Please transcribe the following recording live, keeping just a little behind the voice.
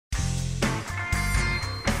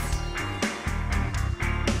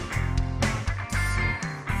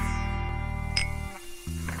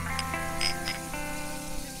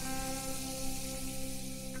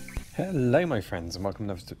Hello my friends, and welcome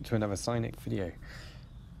to another Cynic video.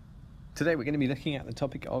 Today we're going to be looking at the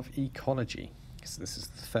topic of ecology. So this is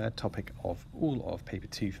the third topic of all of paper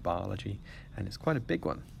 2 for biology, and it's quite a big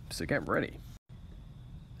one, so get ready.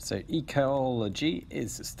 So ecology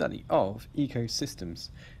is the study of ecosystems,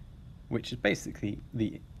 which is basically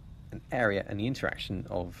an area and the interaction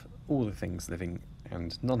of all the things living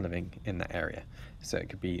and non-living in that area. So it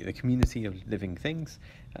could be the community of living things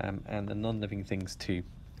and the non-living things too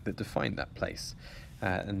that define that place.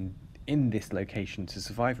 And in this location, to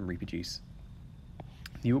survive and reproduce,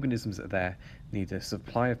 the organisms that are there need a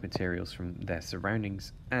supply of materials from their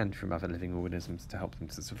surroundings and from other living organisms to help them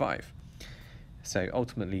to survive. So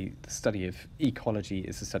ultimately, the study of ecology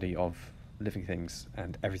is the study of living things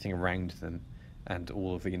and everything around them and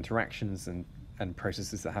all of the interactions and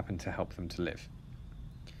processes that happen to help them to live.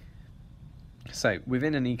 So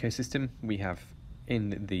within an ecosystem, we have,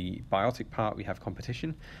 in the biotic part, we have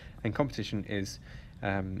competition, and competition is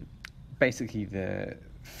basically the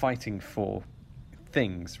fighting for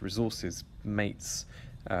things, resources, mates,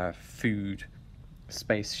 food,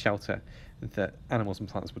 space, shelter that animals and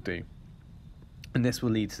plants will do. And this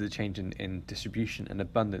will lead to the change in distribution and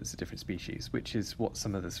abundance of different species, which is what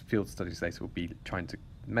some of the field studies later will be trying to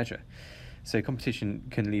measure. So competition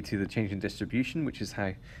can lead to the change in distribution, which is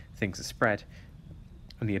how things are spread,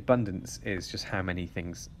 and the abundance is just how many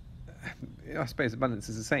things. I suppose abundance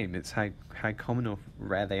is the same. It's how common or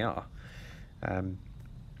rare they are.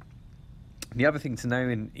 The other thing to know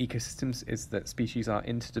in ecosystems is that species are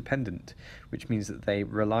interdependent, which means that they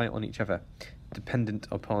rely on each other, dependent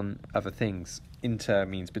upon other things. Inter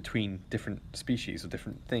means between different species or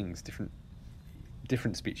different things, different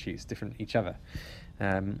species, different each other.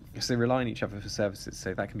 So they rely on each other for services.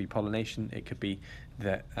 So that can be pollination. It could be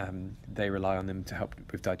that they rely on them to help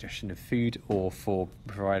with digestion of food, or for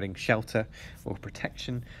providing shelter or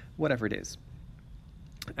protection, whatever it is.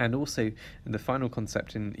 And also, the final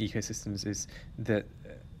concept in ecosystems is that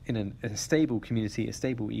in a stable community, a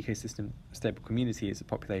stable ecosystem, a stable community is a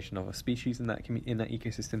population of a species in that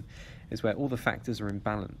ecosystem, is where all the factors are in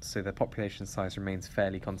balance, so the population size remains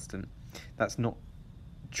fairly constant. That's not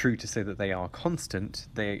true to say that they are constant.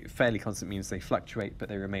 Fairly constant means they fluctuate, but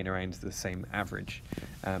they remain around the same average.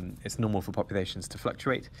 It's normal for populations to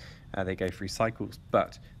fluctuate. They go through cycles,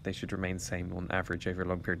 but they should remain the same on average over a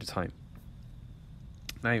long period of time.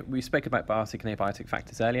 Now, we spoke about biotic and abiotic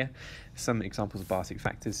factors earlier. Some examples of biotic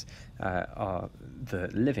factors are the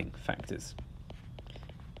living factors,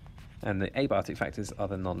 and the abiotic factors are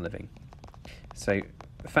the non-living. So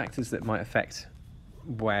factors that might affect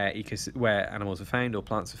where animals are found or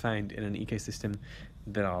plants are found in an ecosystem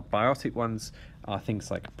that are biotic ones are things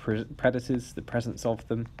like predators, the presence of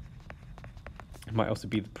them. It might also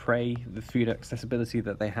be the prey, the food accessibility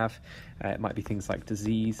that they have. It might be things like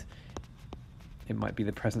disease. It might be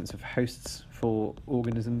the presence of hosts for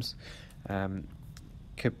organisms.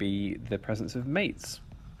 Could be the presence of mates.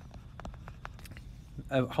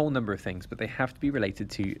 A whole number of things, but they have to be related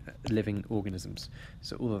to living organisms.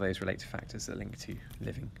 So all of those relate to factors that link to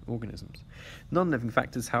living organisms. Non-living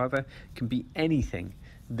factors, however, can be anything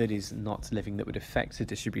that is not living that would affect the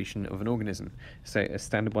distribution of an organism. So a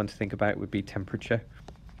standard one to think about would be temperature,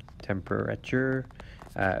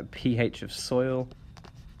 pH of soil.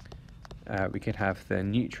 We could have the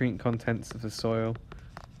nutrient contents of the soil.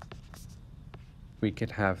 We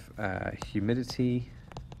could have humidity.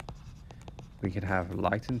 We could have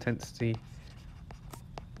light intensity,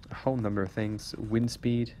 a whole number of things, wind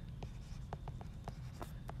speed.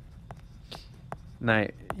 Now,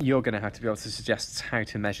 you're going to have to be able to suggest how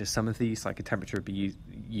to measure some of these, like a temperature would be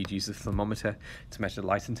you'd use a thermometer to measure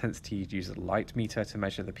light intensity, you'd use a light meter to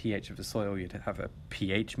measure the pH of the soil, you'd have a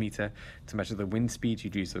pH meter to measure the wind speed,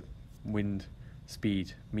 you'd use a wind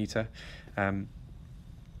speed meter.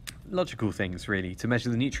 Logical things, really. To measure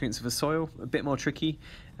the nutrients of a soil, a bit more tricky.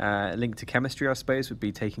 Linked to chemistry, I suppose, would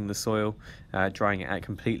be taking the soil, drying it out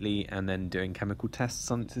completely, and then doing chemical tests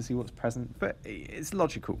on it to see what's present. But it's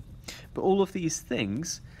logical. But all of these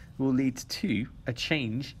things will lead to a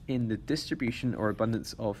change in the distribution or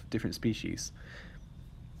abundance of different species.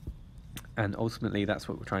 And ultimately, that's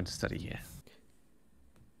what we're trying to study here.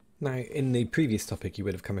 Now, in the previous topic, you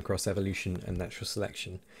would have come across evolution and natural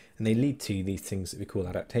selection, and they lead to these things that we call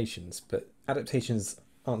adaptations. But adaptations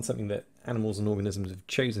aren't something that animals and organisms have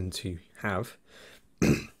chosen to have.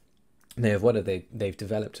 They've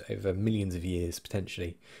developed over millions of years,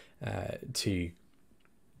 potentially, to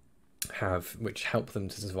have, which help them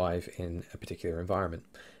to survive in a particular environment.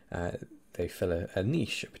 They fill a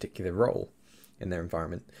niche, a particular role in their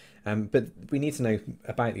environment. But we need to know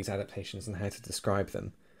about these adaptations and how to describe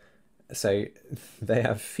them. So they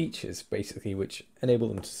have features basically which enable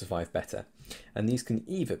them to survive better. And these can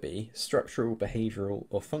either be structural, behavioural,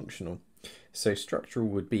 or functional. So structural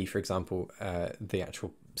would be, for example, the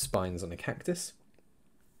actual spines on a cactus.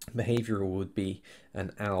 Behavioural would be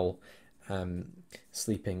an owl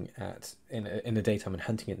sleeping in the daytime and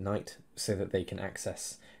hunting at night so that they can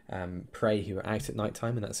access prey who are out at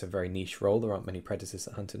nighttime, and that's a very niche role. There aren't many predators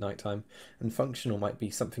that hunt at nighttime. And functional might be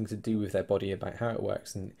something to do with their body, about how it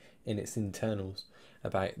works and in its internals,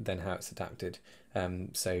 about then how it's adapted.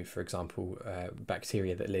 So, for example,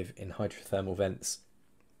 bacteria that live in hydrothermal vents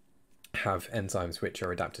have enzymes which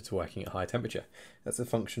are adapted to working at high temperature. That's a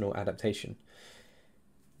functional adaptation.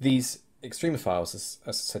 These extremophiles, as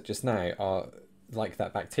I said just now, are like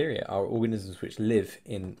that bacteria, are organisms which live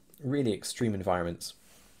in really extreme environments,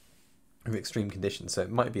 of extreme conditions. So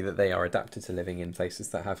it might be that they are adapted to living in places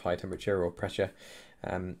that have high temperature or pressure,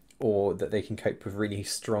 or that they can cope with really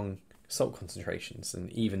strong salt concentrations,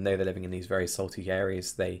 and even though they're living in these very salty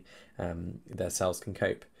areas, their cells can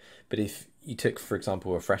cope. But if you took, for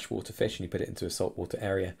example, a freshwater fish and you put it into a saltwater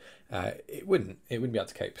area, it wouldn't be able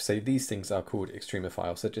to cope. So these things are called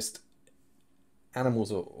extremophiles. So just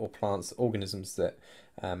animals or plants, organisms that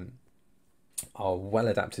are well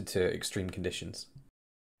adapted to extreme conditions.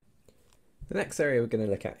 The next area we're going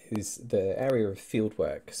to look at is the area of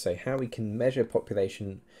fieldwork, so how we can measure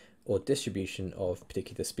population or distribution of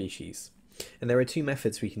particular species. And there are two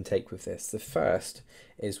methods we can take with this. The first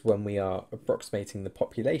is when we are approximating the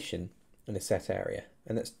population in a set area,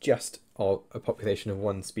 and that's just of a population of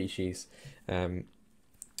one species,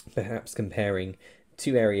 perhaps comparing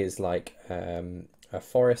two areas like a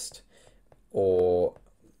forest or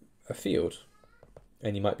a field.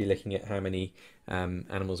 And you might be looking at how many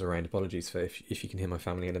animals are around. Apologies for if you can hear my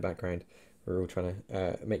family in the background. We're all trying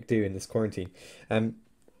to make do in this quarantine.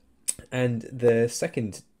 And the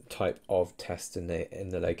second type of test in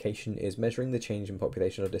the location is measuring the change in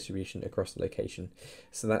population or distribution across the location.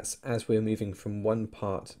 So that's as we're moving from one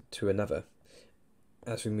part to another.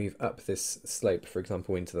 As we move up this slope, for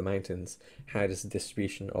example, into the mountains, how does the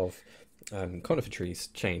distribution of conifer trees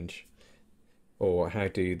change? Or how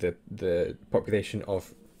do the population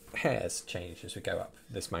of hares change as we go up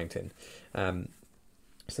this mountain?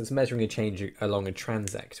 So it's measuring a change along a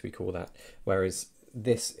transect, we call that. Whereas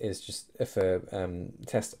this is just, for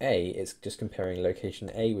test A, it's just comparing location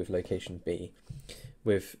A with location B.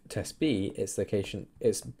 With test B,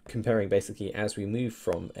 it's comparing basically as we move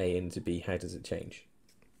from A into B, how does it change?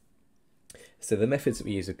 So the methods that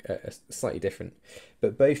we use are slightly different,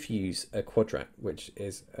 but both use a quadrat, which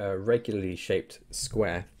is a regularly shaped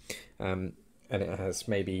square, and it has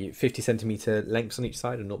maybe 50 centimetre lengths on each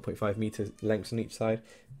side and 0.5 metre lengths on each side.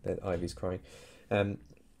 That Ivy's crying.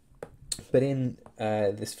 But in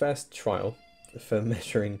this first trial, for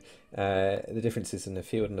measuring the differences in the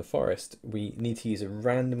field and the forest, we need to use a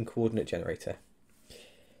random coordinate generator.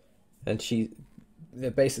 And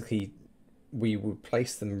basically, we would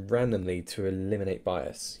place them randomly to eliminate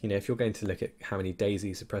bias. You know, if you're going to look at how many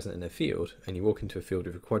daisies are present in a field and you walk into a field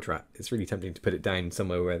with a quadrat, it's really tempting to put it down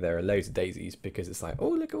somewhere where there are loads of daisies, because it's like, oh,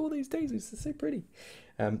 look at all these daisies, they're so pretty.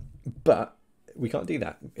 But we can't do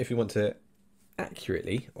that. If we want to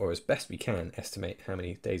accurately, or as best we can, estimate how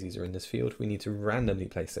many daisies are in this field, we need to randomly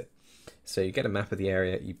place it. So you get a map of the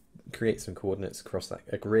area, you create some coordinates across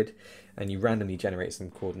a grid, and you randomly generate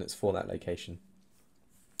some coordinates for that location.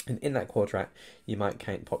 And in that quadrat, you might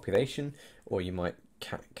count population, or you might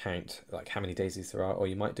count like how many daisies there are, or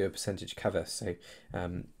you might do a percentage cover. So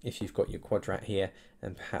if you've got your quadrat here,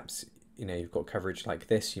 and perhaps you've got coverage like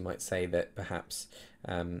this, you might say that perhaps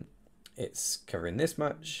it's covering this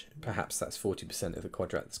much. Perhaps that's 40% of the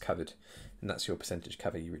quadrat that's covered, and that's your percentage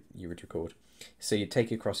cover you would record. So you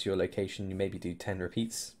take across your location, you maybe do 10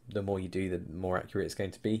 repeats. The more you do, the more accurate it's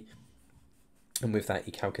going to be. And with that,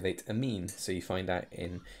 you calculate a mean. So you find out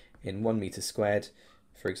in 1 meter squared,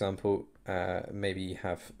 for example, maybe you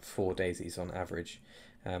have 4 daisies on average.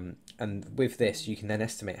 And with this, you can then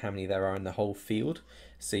estimate how many there are in the whole field.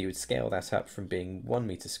 So you would scale that up from being 1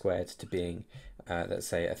 meter squared to being, let's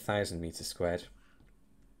say, 1,000 meters squared.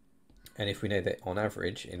 And if we know that on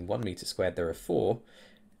average in 1 meter squared there are 4,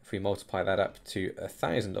 if we multiply that up to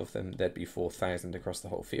 1,000 of them, there'd be 4,000 across the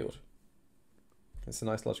whole field. It's a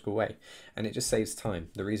nice logical way, and it just saves time.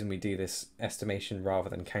 The reason we do this estimation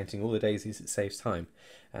rather than counting all the daisies, it saves time.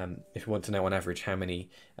 If we want to know on average how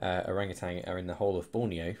many orangutan are in the whole of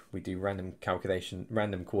Borneo, we do random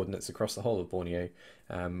coordinates across the whole of Borneo.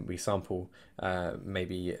 We sample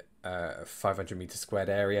maybe 500 meter squared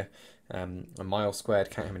area, a mile squared,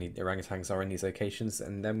 count how many orangutans are in these locations,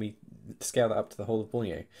 and then we scale that up to the whole of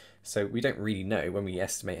Borneo. So we don't really know when we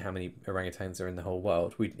estimate how many orangutans are in the whole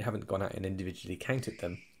world. We haven't gone out and individually counted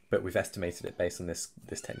them, but we've estimated it based on this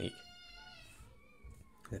technique.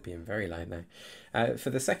 They're being very loud now. For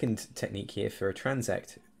the second technique here, for a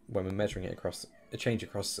transect, when we're measuring it across a change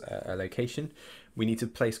across a location, we need to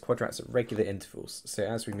place quadrats at regular intervals. So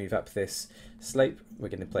as we move up this slope, we're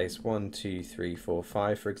going to place 1, 2, 3, 4,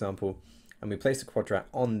 5, for example, and we place a quadrat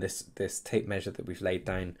on this tape measure that we've laid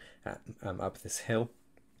down at, up this hill.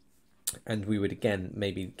 And we would again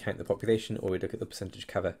maybe count the population, or we'd look at the percentage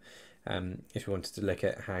cover. If we wanted to look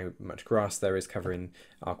at how much grass there is covering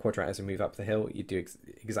our quadrat as we move up the hill, you do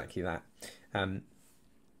exactly that.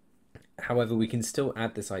 However, we can still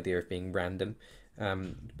add this idea of being random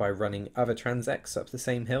by running other transects up the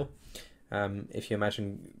same hill. If you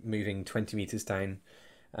imagine moving 20 meters down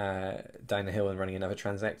the hill and running another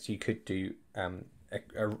transect, you could do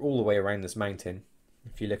all the way around this mountain.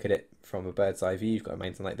 If you look at it from a bird's eye view, you've got a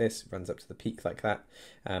mountain like this, runs up to the peak like that.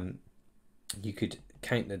 You could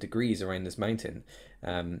count the degrees around this mountain,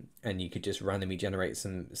 and you could just randomly generate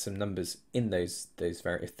some numbers in those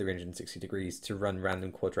 360 degrees to run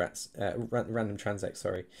random quadrats, random transects,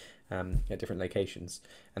 at different locations,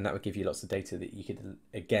 and that would give you lots of data that you could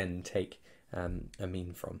again take a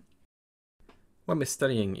mean from. When we're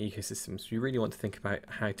studying ecosystems, we really want to think about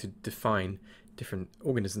how to define different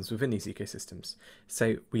organisms within these ecosystems.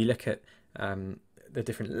 So we look at the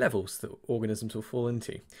different levels that organisms will fall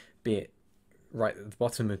into, be it right at the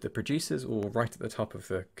bottom of the producers or right at the top of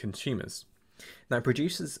the consumers. Now,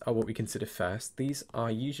 producers are what we consider first. These are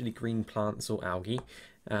usually green plants or algae.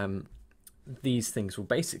 These things will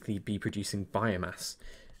basically be producing biomass,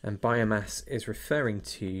 and biomass is referring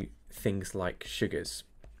to things like sugars.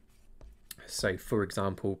 So, for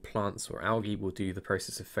example, plants or algae will do the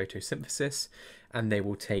process of photosynthesis, and they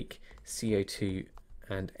will take CO2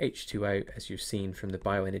 and H2O, as you've seen from the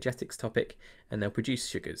bioenergetics topic, and they'll produce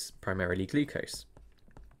sugars, primarily glucose.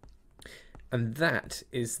 And that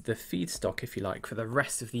is the feedstock, if you like, for the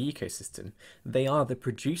rest of the ecosystem. They are the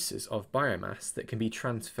producers of biomass that can be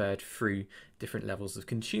transferred through different levels of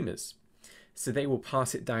consumers. So they will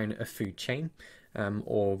pass it down a food chain,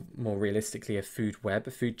 or more realistically a food web.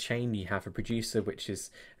 A food chain, you have a producer which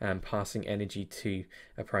is passing energy to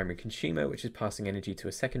a primary consumer, which is passing energy to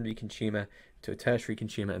a secondary consumer, to a tertiary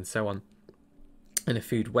consumer, and so on. In a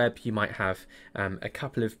food web, you might have a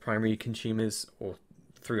couple of primary consumers, or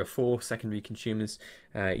 3 or 4 secondary consumers.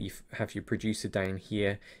 You have your producer down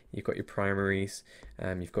here, you've got your primaries,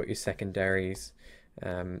 you've got your secondaries,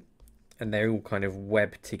 and they're all kind of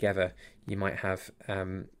webbed together. You might have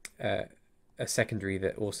a secondary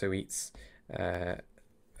that also eats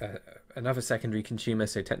another secondary consumer,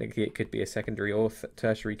 so technically it could be a secondary or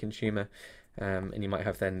tertiary consumer, and you might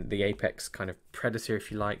have then the apex kind of predator,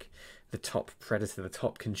 if you like, the top predator, the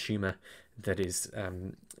top consumer that is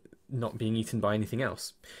not being eaten by anything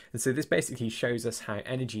else. And so this basically shows us how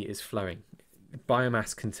energy is flowing.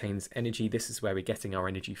 Biomass contains energy. This is where we're getting our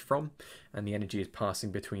energy from, and the energy is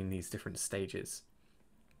passing between these different stages.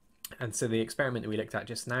 And so the experiment that we looked at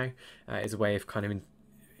just now is a way of kind of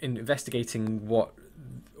investigating what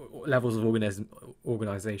levels of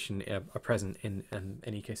organisation are present in an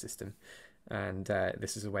ecosystem. And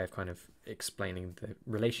this is a way of kind of explaining the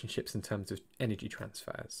relationships in terms of energy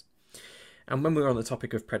transfers. And when we're on the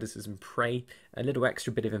topic of predators and prey, a little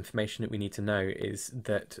extra bit of information that we need to know is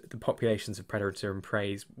that the populations of predator and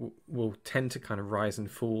prey will tend to kind of rise and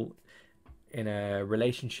fall in a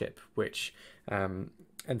relationship which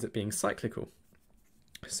ends up being cyclical.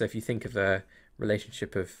 So if you think of a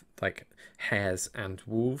relationship of like hares and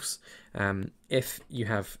wolves, if you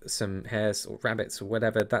have some hares or rabbits or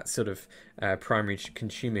whatever, that sort of primary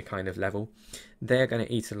consumer kind of level, they're going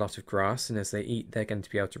to eat a lot of grass, and as they eat, they're going to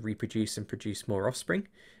be able to reproduce and produce more offspring,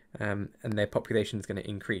 and their population is going to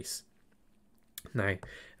increase. Now,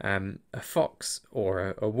 a fox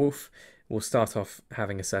or a wolf will start off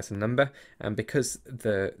having a certain number, and because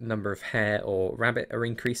the number of hare or rabbit are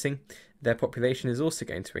increasing, their population is also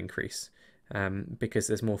going to increase, because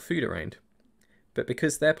there's more food around. But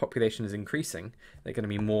because their population is increasing, there are going to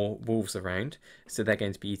be more wolves around, so they're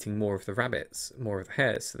going to be eating more of the rabbits, more of the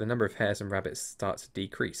hares. So the number of hares and rabbits starts to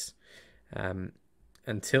decrease,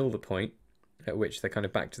 until the point at which they're kind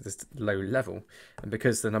of back to this low level. And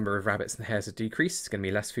because the number of rabbits and hares have decreased, it's going to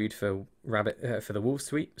be less food for for the wolves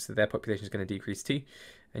to eat, so their population is going to decrease too.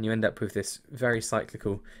 And you end up with this very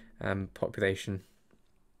cyclical population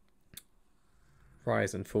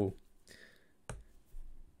rise and fall.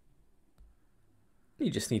 You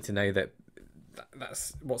just need to know that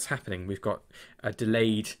that's what's happening. We've got a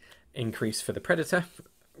delayed increase for the predator,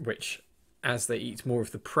 which as they eat more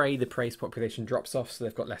of the prey's population drops off, so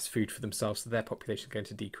they've got less food for themselves, so their population is going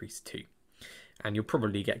to decrease too. And you'll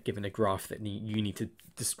probably get given a graph that you need to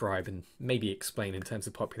describe and maybe explain in terms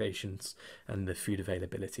of populations and the food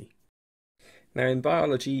availability. Now, in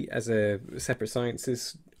biology, as a separate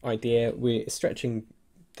sciences idea, we're stretching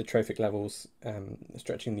the trophic levels,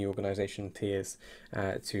 stretching the organisation tiers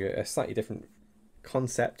to a slightly different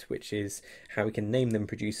concept, which is how we can name them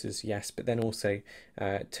producers, yes, but then also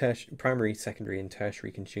primary, secondary and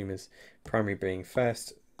tertiary consumers, primary being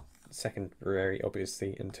first, secondary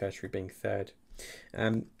obviously, and tertiary being third.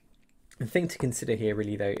 The thing to consider here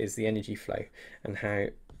really though is the energy flow, and how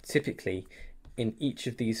typically in each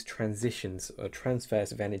of these transitions or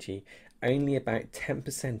transfers of energy, only about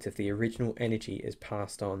 10% of the original energy is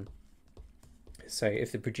passed on. So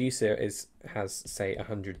if the producer has say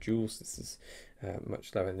 100 joules, this is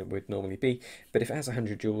much lower than it would normally be, but if it has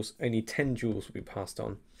 100 joules, only 10 joules will be passed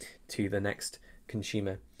on to the next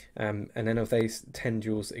consumer. And then of those 10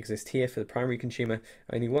 joules that exist here for the primary consumer,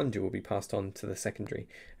 only 1 joule will be passed on to the secondary,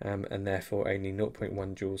 and therefore only 0.1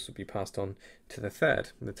 joules will be passed on to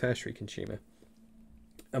the tertiary consumer.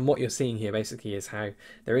 And what you're seeing here basically is how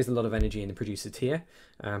there is a lot of energy in the producer tier,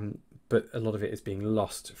 but a lot of it is being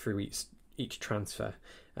lost through each transfer,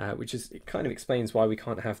 which it kind of explains why we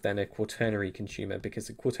can't have then a quaternary consumer, because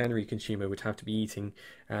a quaternary consumer would have to be eating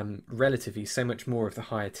relatively so much more of the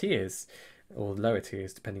higher tiers, or lower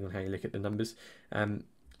tiers, depending on how you look at the numbers,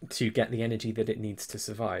 to get the energy that it needs to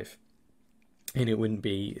survive. And it wouldn't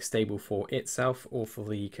be stable for itself or for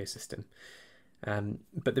the ecosystem.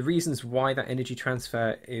 But the reasons why that energy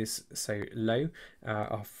transfer is so low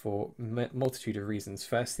are for a multitude of reasons.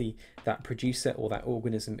 Firstly, that producer or that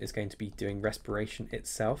organism is going to be doing respiration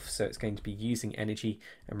itself, so it's going to be using energy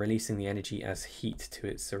and releasing the energy as heat to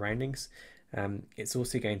its surroundings. It's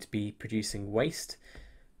also going to be producing waste,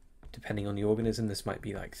 depending on the organism. This might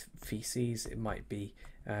be like feces, it might be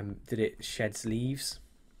that it sheds leaves,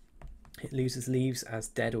 it loses leaves as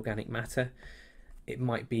dead organic matter. It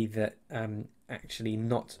might be that actually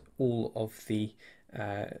not all of the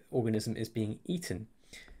organism is being eaten.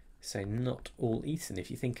 So not all eaten. If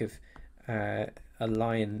you think of a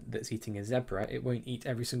lion that's eating a zebra, it won't eat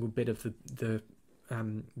every single bit of the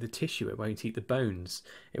tissue. It won't eat the bones.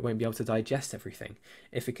 It won't be able to digest everything.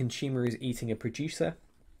 If a consumer is eating a producer,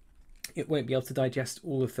 it won't be able to digest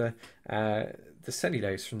all of the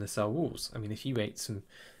cellulose from the cell walls. I mean, if you ate some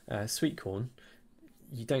sweet corn,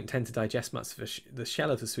 you don't tend to digest much of the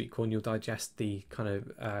shell of the sweet corn. You'll digest the kind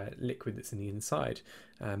of liquid that's in the inside,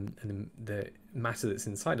 and the matter that's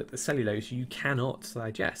inside it. The cellulose you cannot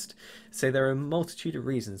digest. So there are a multitude of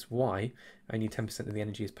reasons why only 10% of the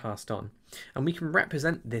energy is passed on, and we can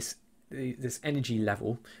represent this energy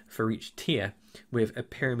level for each tier with a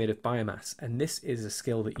pyramid of biomass, and this is a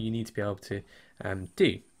skill that you need to be able to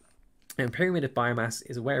do. And pyramid of biomass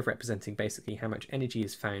is a way of representing basically how much energy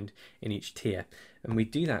is found in each tier, and we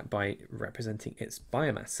do that by representing its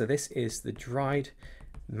biomass. So this is the dried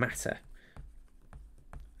matter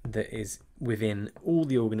that is within all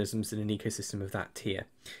the organisms in an ecosystem of that tier.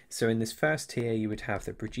 So in this first tier you would have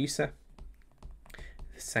the producer,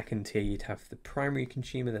 the second tier you'd have the primary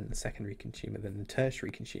consumer, then the secondary consumer, then the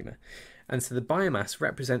tertiary consumer. And so the biomass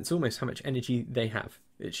represents almost how much energy they have.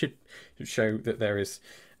 It should show that there is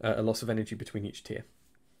a loss of energy between each tier,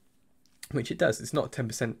 which it does. It's not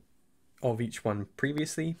 10% of each one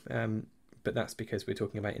previously, but that's because we're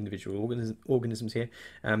talking about individual organisms here,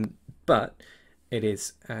 but it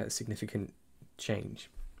is a significant change.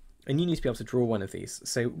 And you need to be able to draw one of these.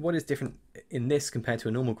 So what is different in this compared to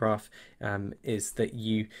a normal graph is that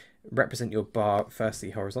you represent your bar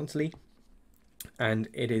firstly horizontally, and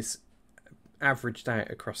it is averaged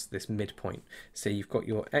out across this midpoint. So you've got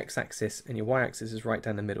your x-axis and your y-axis is right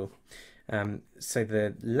down the middle. So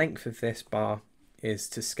the length of this bar is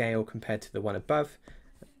to scale compared to the one above,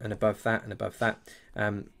 and above that, and above that,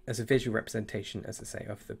 as a visual representation, as I say,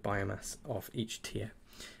 of the biomass of each tier.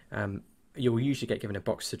 You'll usually get given a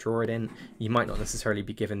box to draw it in. You might not necessarily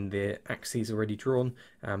be given the axes already drawn,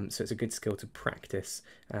 so it's a good skill to practice,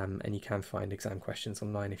 and you can find exam questions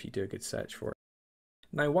online if you do a good search for it.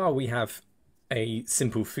 Now, while we have a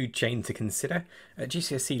simple food chain to consider, at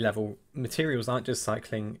GCSE level, materials aren't just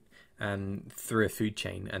cycling through a food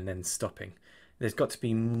chain and then stopping. There's got to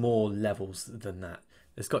be more levels than that.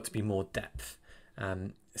 There's got to be more depth.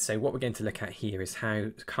 So what we're going to look at here is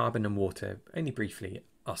how carbon and water, only briefly,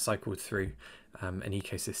 are cycled through an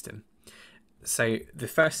ecosystem. So the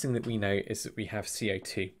first thing that we know is that we have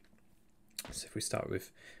CO2. So if we start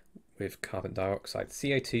with with carbon dioxide.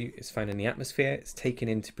 CO2 is found in the atmosphere, it's taken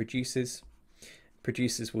into producers.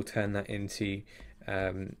 Producers will turn that into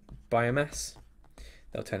biomass,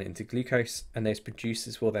 they'll turn it into glucose, and those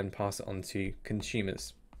producers will then pass it on to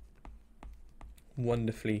consumers.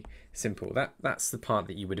 Wonderfully simple. That's the part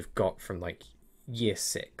that you would have got from like year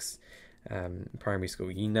 6 primary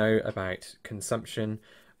school. You know about consumption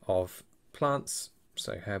of plants,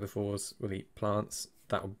 so herbivores will eat plants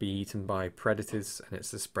that will be eaten by predators, and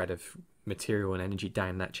it's the spread of material and energy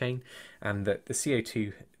down that chain, and that the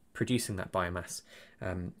CO2 producing that biomass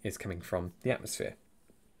is coming from the atmosphere.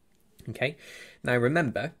 Okay, now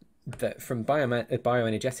remember that from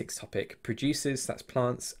bioenergetics topic, producers, that's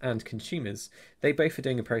plants, and consumers, they both are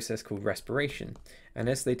doing a process called respiration. And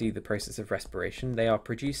as they do the process of respiration, they are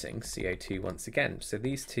producing CO2 once again. So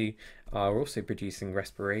these two are also producing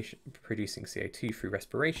CO2 through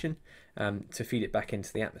respiration to feed it back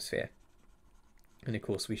into the atmosphere. And of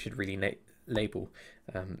course, we should really label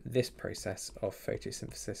this process of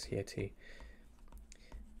photosynthesis here too.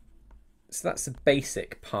 So that's the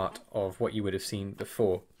basic part of what you would have seen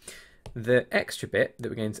before. The extra bit that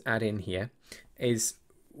we're going to add in here is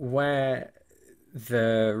where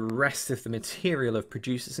the rest of the material of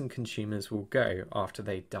producers and consumers will go after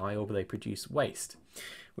they die or they produce waste,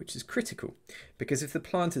 which is critical, because if the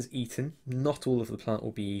plant is eaten, not all of the plant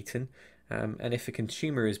will be eaten, and if a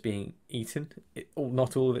consumer is being eaten,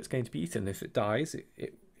 not all of it's going to be eaten. If it dies,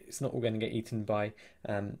 it's not all going to get eaten by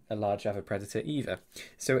a large other predator either.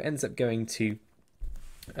 So it ends up going to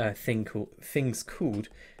things called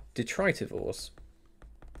detritivores,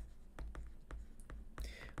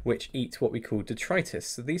 which eat what we call detritus.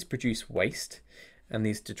 So these produce waste, and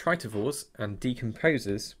these detritivores and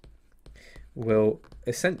decomposers will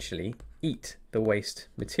essentially eat the waste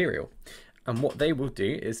material. And what they will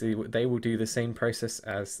do is they will do the same process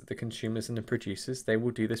as the consumers and the producers. They will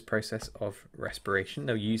do this process of respiration.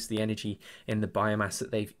 They'll use the energy in the biomass that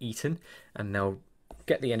they've eaten, and they'll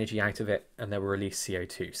get the energy out of it, and they will release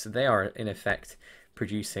CO2. So they are in effect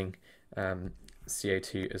producing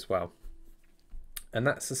CO2 as well. And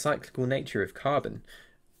that's the cyclical nature of carbon.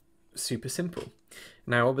 Super simple.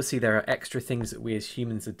 Now, obviously, there are extra things that we as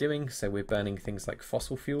humans are doing. So we're burning things like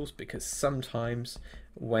fossil fuels, because sometimes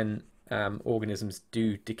when organisms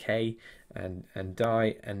do decay and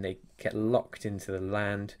die and they get locked into the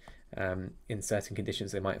land, in certain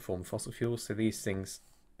conditions they might form fossil fuels. So these things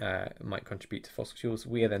might contribute to fossil fuels.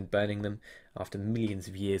 We are then burning them after millions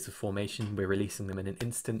of years of formation. We're releasing them in an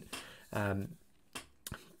instant.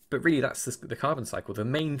 But really, that's the carbon cycle. The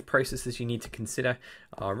main processes you need to consider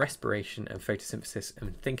are respiration and photosynthesis,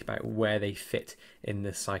 and think about where they fit in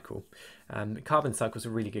this cycle. Carbon cycle is a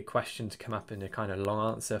really good question to come up in a kind of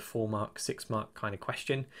long answer, 4-mark, 6-mark kind of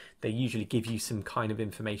question. They usually give you some kind of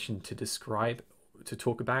information to describe, to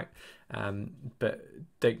talk about, but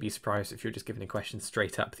don't be surprised if you're just given a question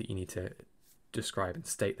straight up that you need to describe and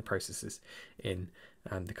state the processes in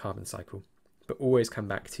the carbon cycle. But always come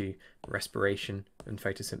back to respiration and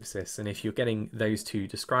photosynthesis. And if you're getting those two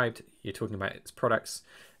described, you're talking about its products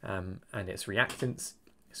and its reactants,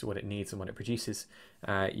 so what it needs and what it produces,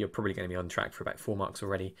 you're probably going to be on track for about 4 marks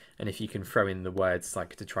already. And if you can throw in the words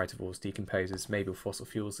like detritivores, decomposers, maybe fossil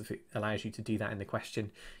fuels, if it allows you to do that in the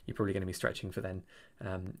question, you're probably going to be stretching for then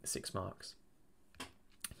 6 marks.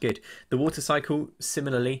 Good. The water cycle,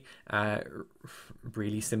 similarly,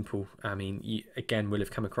 really simple. I mean, you, again, will have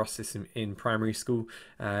come across this in primary school.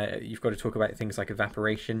 You've got to talk about things like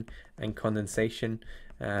evaporation and condensation.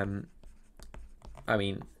 I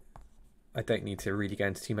mean, I don't need to really go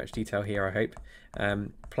into too much detail here, I hope.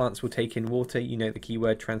 Plants will take in water. You know the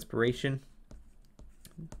keyword transpiration.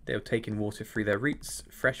 They'll take in water through their roots,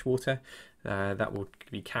 fresh water. That will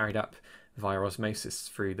be carried up via osmosis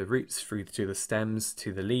through the roots, through to the stems,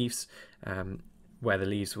 to the leaves, where the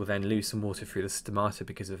leaves will then lose some water through the stomata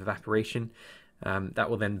because of evaporation. That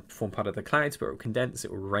will then form part of the clouds, but it will condense,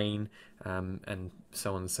 it will rain, and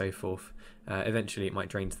so on and so forth. Eventually it might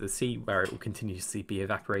drain to the sea, where it will continuously be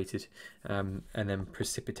evaporated and then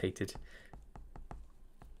precipitated,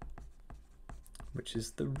 which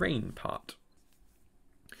is the rain part.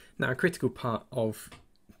 Now, a critical part of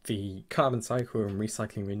the carbon cycle and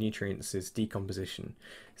recycling of nutrients is decomposition.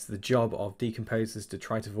 It's the job of decomposers,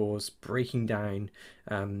 detritivores, breaking down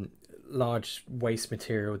large waste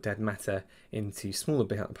material, dead matter, into smaller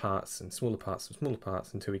parts and smaller parts and smaller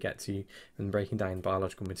parts until we get to breaking down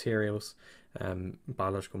biological materials,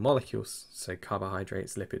 biological molecules, so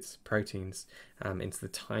carbohydrates, lipids, proteins, into the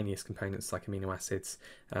tiniest components like amino acids,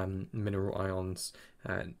 mineral ions,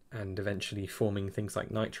 and eventually forming things like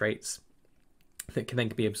nitrates, that can then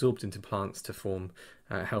be absorbed into plants to form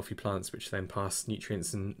healthy plants, which then pass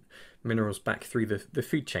nutrients and minerals back through the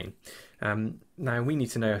food chain. Now we need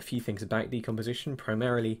to know a few things about decomposition,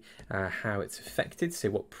 primarily how it's affected, so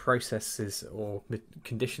what processes or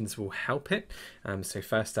conditions will help it. So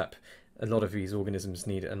first up, a lot of these organisms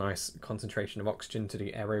need a nice concentration of oxygen to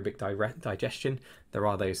do aerobic digestion. There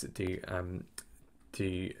are those that do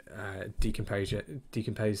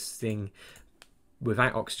decomposing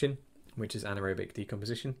without oxygen, which is anaerobic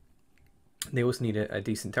decomposition. They also need a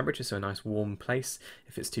decent temperature, so a nice warm place.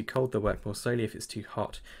 If it's too cold, they'll work more slowly. If it's too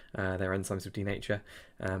hot, their enzymes will denature,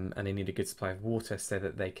 and they need a good supply of water so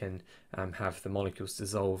that they can have the molecules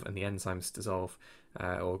dissolve and the enzymes dissolve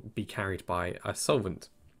or be carried by a solvent,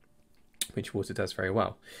 which water does very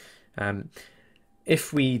well.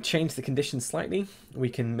 If we change the conditions slightly, we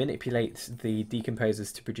can manipulate the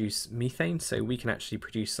decomposers to produce methane. So we can actually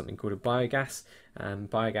produce something called a biogas.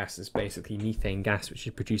 Biogas is basically methane gas, which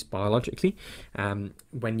is produced biologically.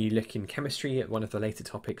 When you look in chemistry at one of the later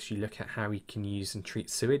topics, you look at how we can use and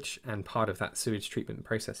treat sewage, and part of that sewage treatment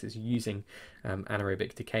process is using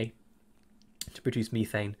anaerobic decay to produce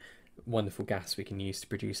methane, wonderful gas we can use to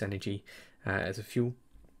produce energy as a fuel.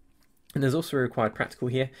 And there's also a required practical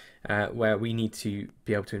here where we need to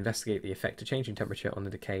be able to investigate the effect of changing temperature on the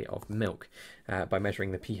decay of milk by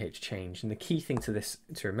measuring the pH change. And the key thing to this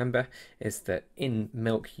to remember is that in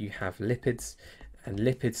milk you have lipids, and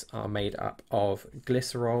lipids are made up of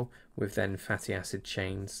glycerol with then fatty acid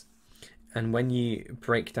chains. And when you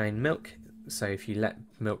break down milk, so if you let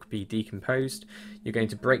milk be decomposed, you're going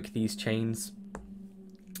to break these chains,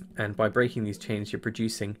 and by breaking these chains you're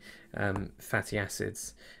producing fatty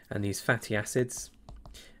acids, and these fatty acids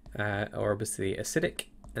are obviously acidic,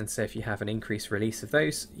 and so if you have an increased release of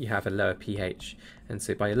those, you have a lower pH. And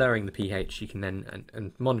so by lowering the pH, you can then,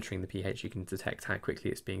 and monitoring the pH, you can detect how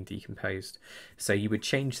quickly it's being decomposed. So you would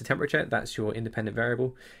change the temperature, that's your independent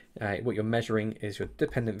variable. What you're measuring is your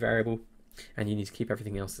dependent variable, and you need to keep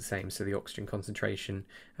everything else the same. So the oxygen concentration,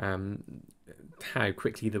 how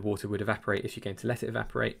quickly the water would evaporate if you're going to let it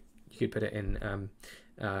evaporate. You could put it in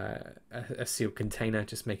a sealed container,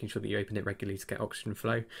 just making sure that you open it regularly to get oxygen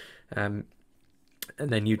flow. And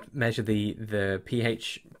then you'd measure the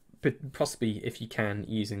pH, possibly if you can,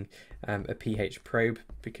 using a pH probe,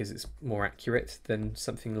 because it's more accurate than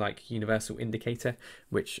something like universal indicator,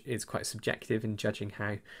 which is quite subjective in judging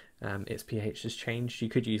how its pH has changed. You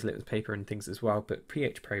could use litmus paper and things as well, but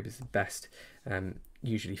pH probe is the best.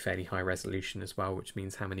 Usually fairly high resolution as well, which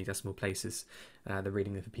means how many decimal places the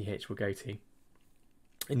reading of the pH will go to.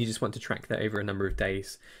 And you just want to track that over a number of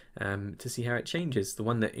days to see how it changes. The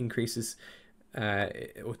one that increases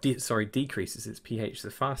decreases its pH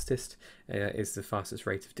the fastest is the fastest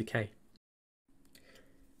rate of decay.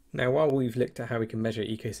 Now, while we've looked at how we can measure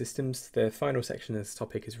ecosystems, the final section of this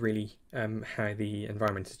topic is really how the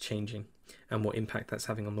environment is changing and what impact that's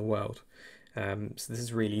having on the world. So this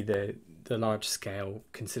is really the large-scale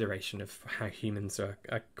consideration of how humans are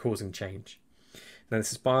causing change. Now,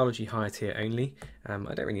 this is biology higher tier only. I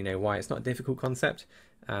don't really know why. It's not a difficult concept,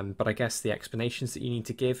 but I guess the explanations that you need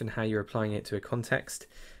to give and how you're applying it to a context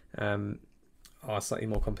are slightly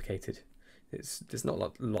more complicated. There's not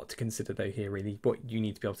a lot to consider though here really. What you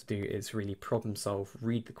need to be able to do is really problem solve,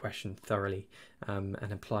 read the question thoroughly, and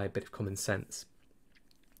apply a bit of common sense.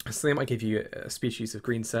 So they might give you a species of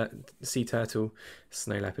green sea turtle,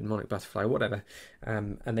 snow leopard, monarch butterfly, whatever,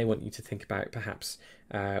 and they want you to think about perhaps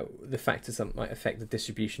the factors that might affect the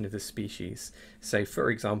distribution of the species. So for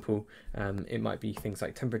example, it might be things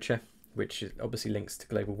like temperature, which obviously links to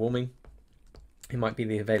global warming. It might be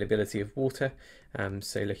the availability of water,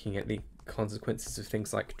 so looking at the consequences of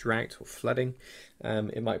things like drought or flooding.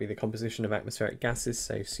 It might be the composition of atmospheric gases,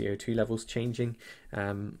 so CO2 levels changing.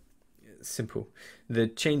 Simple. The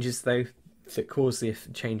changes though that cause the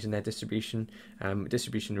change in their distribution,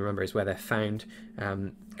 remember, is where they're found,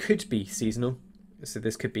 could be seasonal. So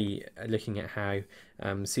this could be looking at how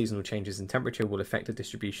seasonal changes in temperature will affect the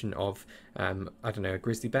distribution of I don't know, a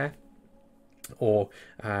grizzly bear. Or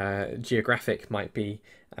geographic might be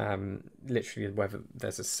literally whether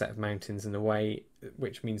there's a set of mountains in the way,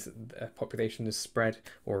 which means that a population is spread,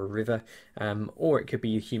 or a river, or it could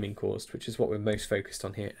be human caused, which is what we're most focused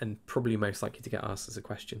on here and probably most likely to get asked as a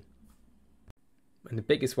question. And the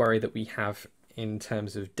biggest worry that we have in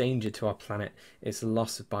terms of danger to our planet is the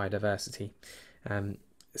loss of biodiversity.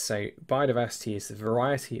 So biodiversity is the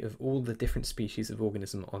variety of all the different species of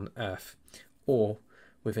organism on Earth, or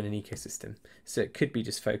within an ecosystem. So it could be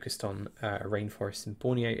just focused on a rainforest in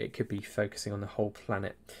Borneo, it could be focusing on the whole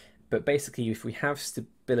planet. But basically, if we have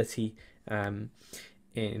stability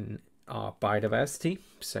in our biodiversity,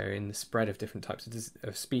 so in the spread of different types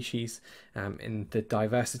of species, in the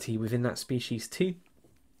diversity within that species too,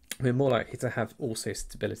 we're more likely to have also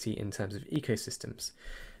stability in terms of ecosystems,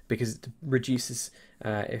 because it reduces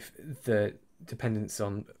if the dependence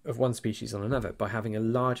of one species on another. By having a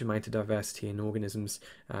large amount of diversity in organisms,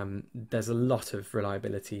 there's a lot of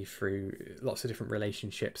reliability through lots of different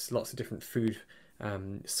relationships, lots of different food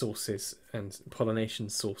sources and pollination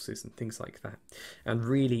sources and things like that. And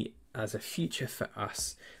really, as a future for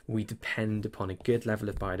us, we depend upon a good level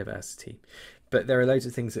of biodiversity. But there are loads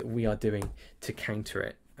of things that we are doing to counter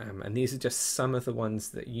it. And these are just some of the ones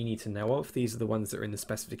that you need to know of. These are the ones that are in the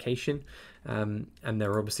specification, and there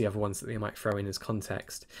are obviously other ones that we might throw in as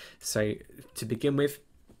context. So to begin with,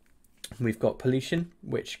 we've got pollution,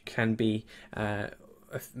 which can be a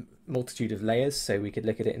multitude of layers. So we could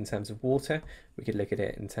look at it in terms of water, we could look at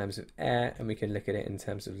it in terms of air, and we can look at it in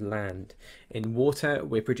terms of land. In water,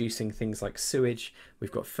 we're producing things like sewage,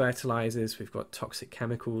 we've got fertilizers, we've got toxic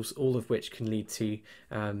chemicals, all of which can lead to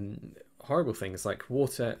horrible things like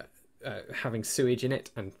water having sewage in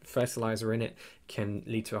it and fertilizer in it can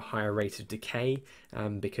lead to a higher rate of decay,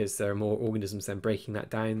 because there are more organisms then breaking that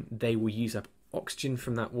down. They will use up oxygen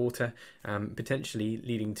from that water, potentially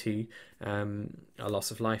leading to a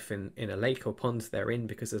loss of life in a lake or pond they're in,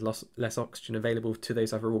 because there's less oxygen available to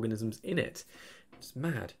those other organisms in it. It's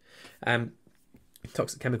mad.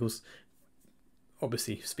 Toxic chemicals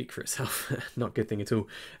obviously speak for itself. Not a good thing at all.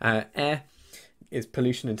 Air is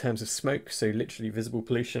pollution in terms of smoke, so literally visible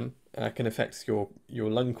pollution can affect your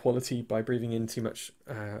lung quality by breathing in too much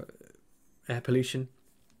air pollution,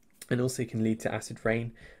 and also can lead to acid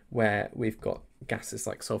rain, where we've got gases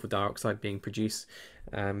like sulfur dioxide being produced,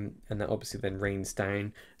 and that obviously then rains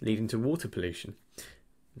down, leading to water pollution.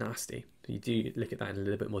 Nasty. You do look at that in a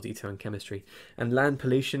little bit more detail in chemistry. And land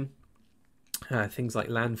pollution, things like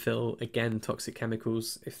landfill, again, toxic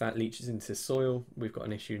chemicals. If that leaches into soil, we've got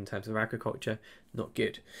an issue in terms of agriculture. Not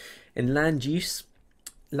good. In land use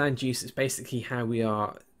is basically how we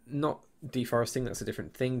are not deforesting, that's a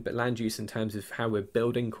different thing, but land use in terms of how we're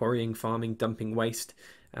building, quarrying, farming, dumping waste.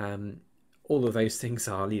 All of those things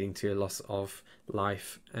are leading to a loss of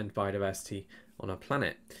life and biodiversity on our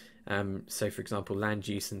planet. So for example, land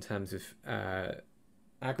use in terms of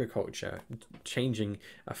agriculture, changing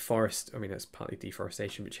a forest, I mean that's partly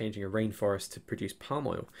deforestation, but changing a rainforest to produce palm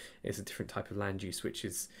oil is a different type of land use, which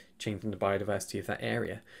is changing the biodiversity of that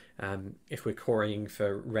area. If we're quarrying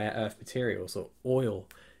for rare earth materials or oil,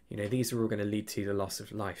 you know, these are all going to lead to the loss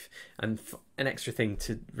of life. And an extra thing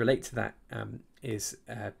to relate to that is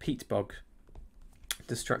peat bog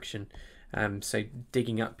destruction. So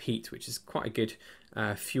digging up peat, which is quite a good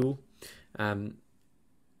fuel,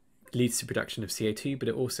 leads to production of CO2, but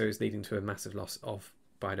it also is leading to a massive loss of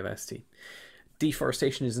biodiversity.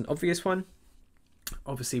 Deforestation is an obvious one.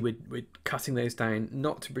 Obviously, we're cutting those down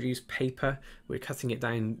not to produce paper, we're cutting it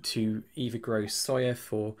down to either grow soya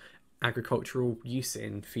for agricultural use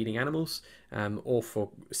in feeding animals, or for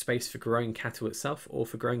space for growing cattle itself, or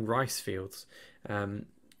for growing rice fields.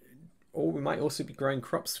 Or we might also be growing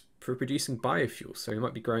crops for producing biofuels. So we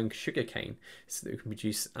might be growing sugarcane so that we can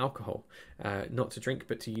produce alcohol, not to drink,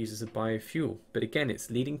 but to use as a biofuel. But again, it's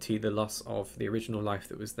leading to the loss of the original life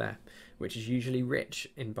that was there, which is usually rich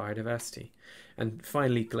in biodiversity. And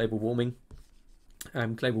finally, global warming.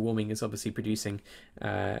 Global warming is obviously producing,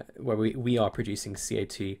 where we are producing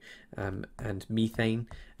CO2 and methane,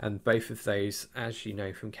 and both of those, as you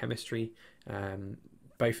know from chemistry,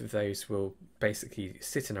 both of those will basically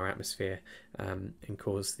sit in our atmosphere and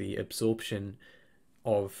cause the absorption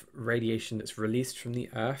of radiation that's released from the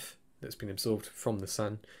Earth, that's been absorbed from the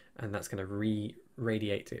sun, and that's going to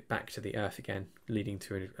re-radiate it back to the Earth again, leading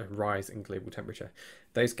to a rise in global temperature.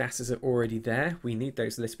 Those gases are already there. We need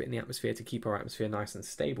those a little bit in the atmosphere to keep our atmosphere nice and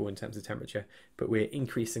stable in terms of temperature, but we're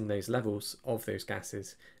increasing those levels of those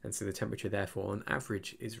gases, and so the temperature therefore on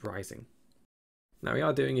average is rising. Now we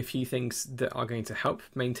are doing a few things that are going to help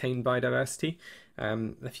maintain biodiversity,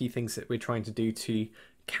 a few things that we're trying to do to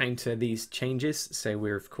counter these changes. So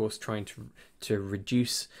we're of course trying to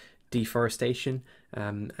reduce deforestation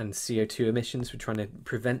and CO2 emissions. We're trying to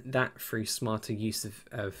prevent that through smarter use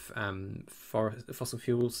of fossil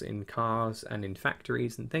fuels in cars and in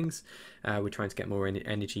factories and things. We're trying to get more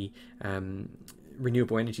energy,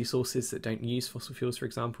 renewable energy sources that don't use fossil fuels, for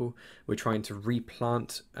example. We're trying to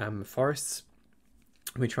replant forests.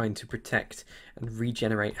 We're trying to protect and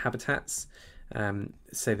regenerate habitats,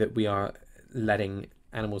 so that we are letting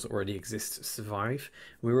animals that already exist survive.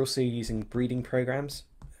 We're also using breeding programs.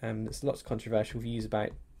 There's lots of controversial views about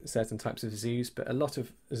certain types of zoos, but a lot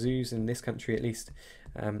of zoos in this country at least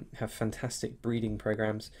have fantastic breeding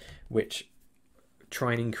programs which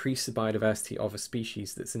try and increase the biodiversity of a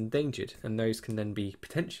species that's endangered, and those can then be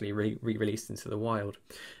potentially re-released into the wild.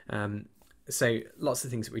 So lots of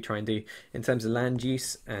things that we try and do in terms of land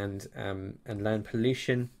use and land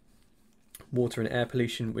pollution, water and air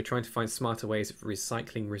pollution. We're trying to find smarter ways of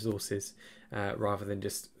recycling resources rather than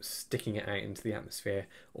just sticking it out into the atmosphere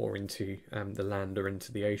or into the land or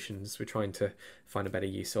into the oceans. We're trying to find a better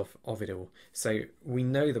use of it all. So we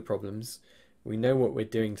know the problems, we know what we're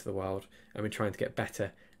doing to the world, and we're trying to get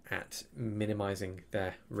better at minimising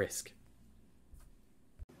their risk.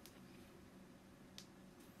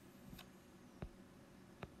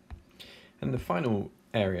 And the final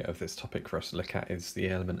area of this topic for us to look at is the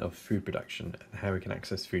element of food production and how we can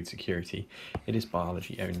access food security. It is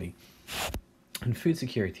biology only. And food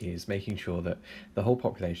security is making sure that the whole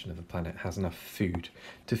population of the planet has enough food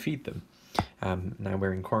to feed them. Now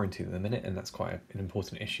we're in quarantine at the minute, and that's quite an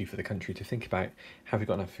important issue for the country to think about. Have we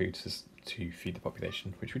got enough food to feed the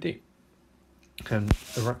population? Which we do. And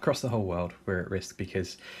across the whole world, we're at risk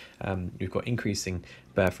because we've got increasing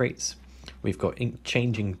birth rates. We've got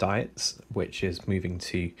changing diets, which is moving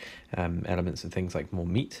to elements of things like more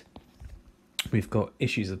meat. We've got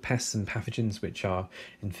issues of pests and pathogens, which are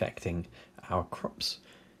infecting our crops.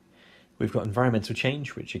 We've got environmental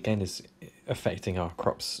change, which again is affecting our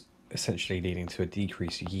crops, essentially leading to a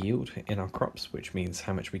decreased yield in our crops, which means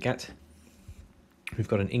how much we get. We've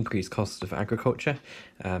got an increased cost of agriculture,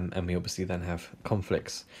 and we obviously then have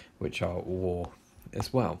conflicts, which are war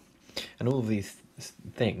as well. And all of these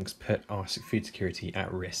things put our food security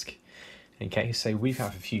at risk. Okay, so we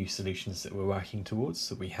have a few solutions that we're working towards,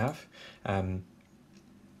 that we have. And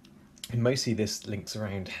mostly this links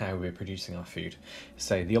around how we're producing our food.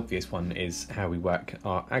 So the obvious one is how we work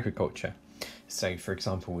our agriculture. So for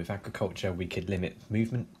example, with agriculture, we could limit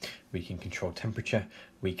movement, we can control temperature,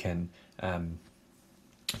 we can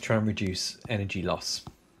try and reduce energy loss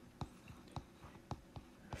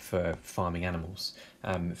for farming animals.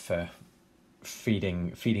 For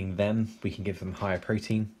feeding them, we can give them high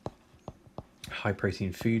protein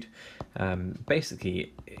food.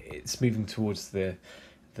 Basically, it's moving towards the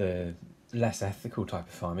less ethical type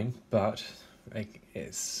of farming, but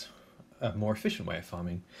it's a more efficient way of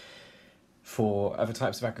farming. For other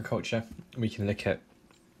types of agriculture, we can look at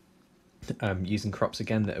using crops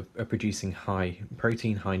again that are producing high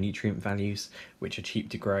protein, high nutrient values, which are cheap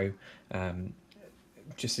to grow.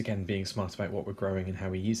 Just again being smart about what we're growing and how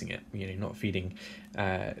we're using it. Not feeding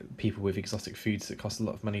people with exotic foods that cost a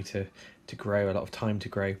lot of money to grow, a lot of time to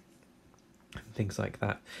grow, things like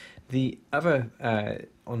that. The other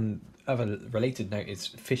related note is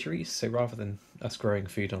fisheries. So rather than us growing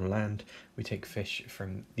food on land, we take fish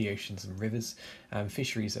from the oceans and rivers.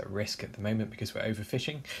 Fisheries are at risk at the moment because we're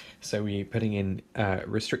overfishing, so we're putting in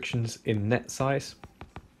restrictions in net size.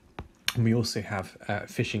 And we also have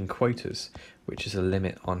fishing quotas, which is a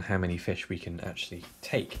limit on how many fish we can actually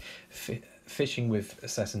take. Fishing with a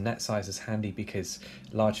certain net size is handy because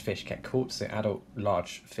large fish get caught, so adult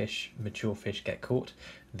large fish, mature fish get caught.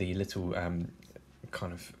 The little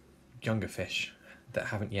kind of younger fish that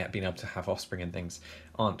haven't yet been able to have offspring and things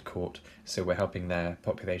aren't caught, so we're helping their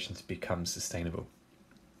population to become sustainable.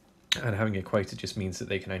 And having a quota just means that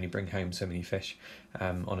they can only bring home so many fish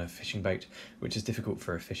on a fishing boat, which is difficult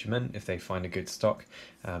for a fisherman if they find a good stock,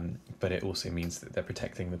 but it also means that they're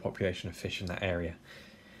protecting the population of fish in that area.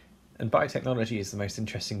 And biotechnology is the most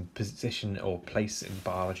interesting position or place in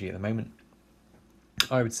biology at the moment,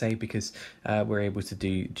 I would say, because we're able to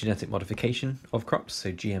do genetic modification of crops,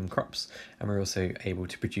 so GM crops, and we're also able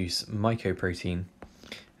to produce mycoprotein,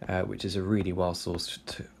 which is a really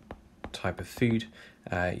well-sourced type of food.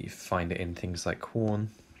 You find it in things like corn,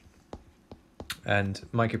 and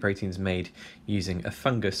mycoprotein is made using a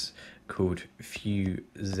fungus called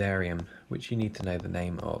Fusarium, which you need to know the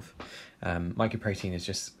name of. Mycoprotein is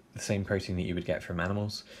just the same protein that you would get from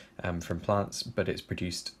animals, from plants, but it's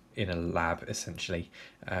produced in a lab essentially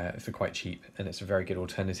for quite cheap, and it's a very good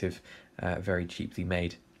alternative, very cheaply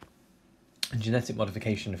made. And genetic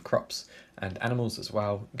modification of crops and animals as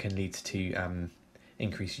well can lead to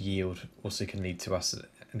increased yield, also can lead to us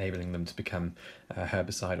enabling them to become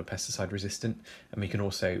herbicide or pesticide resistant, and we can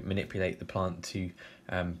also manipulate the plant to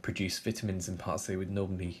produce vitamins in parts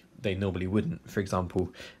they normally wouldn't. For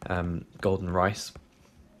example, golden rice,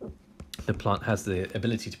 the plant has the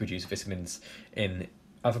ability to produce vitamins in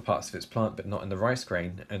other parts of its plant but not in the rice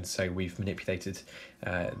grain, and so we've manipulated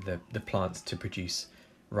the plant to produce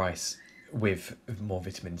rice with more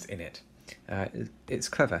vitamins in it. It's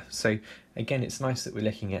clever. So again, it's nice that we're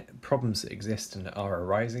looking at problems that exist and are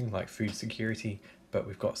arising, like food security, but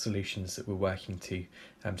we've got solutions that we're working to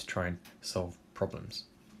try and solve problems.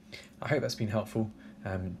 I hope that's been helpful.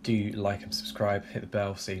 Do like and subscribe, hit the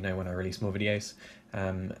bell so you know when I release more videos.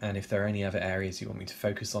 And if there are any other areas you want me to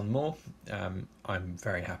focus on more, I'm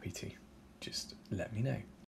very happy to. Just let me know.